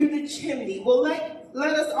chimney will let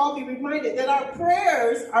us all be reminded that our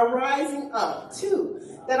prayers are rising up too,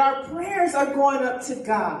 that our prayers are going up to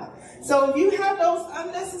God. So if you have those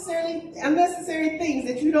unnecessary things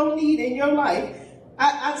that you don't need in your life,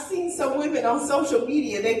 I've seen some women on social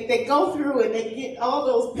media, they go through and they get all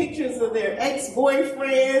those pictures of their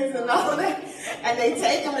ex-boyfriends and all that, and they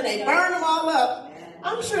take them and they burn them all up.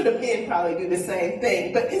 I'm sure the men probably do the same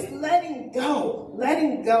thing, but it's letting go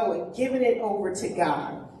and giving it over to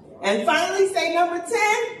God. And finally, say number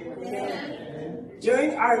 10. Yeah.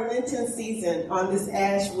 During our Lenten season on this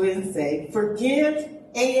Ash Wednesday, forgive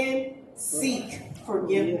and seek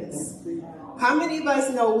forgiveness. How many of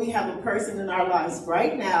us know we have a person in our lives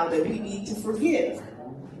right now that we need to forgive?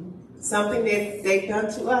 Something that they've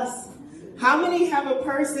done to us. How many have a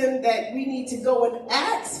person that we need to go and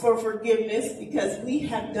ask for forgiveness because we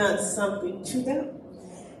have done something to them?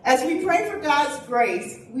 As we pray for God's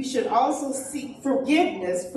grace, we should also seek forgiveness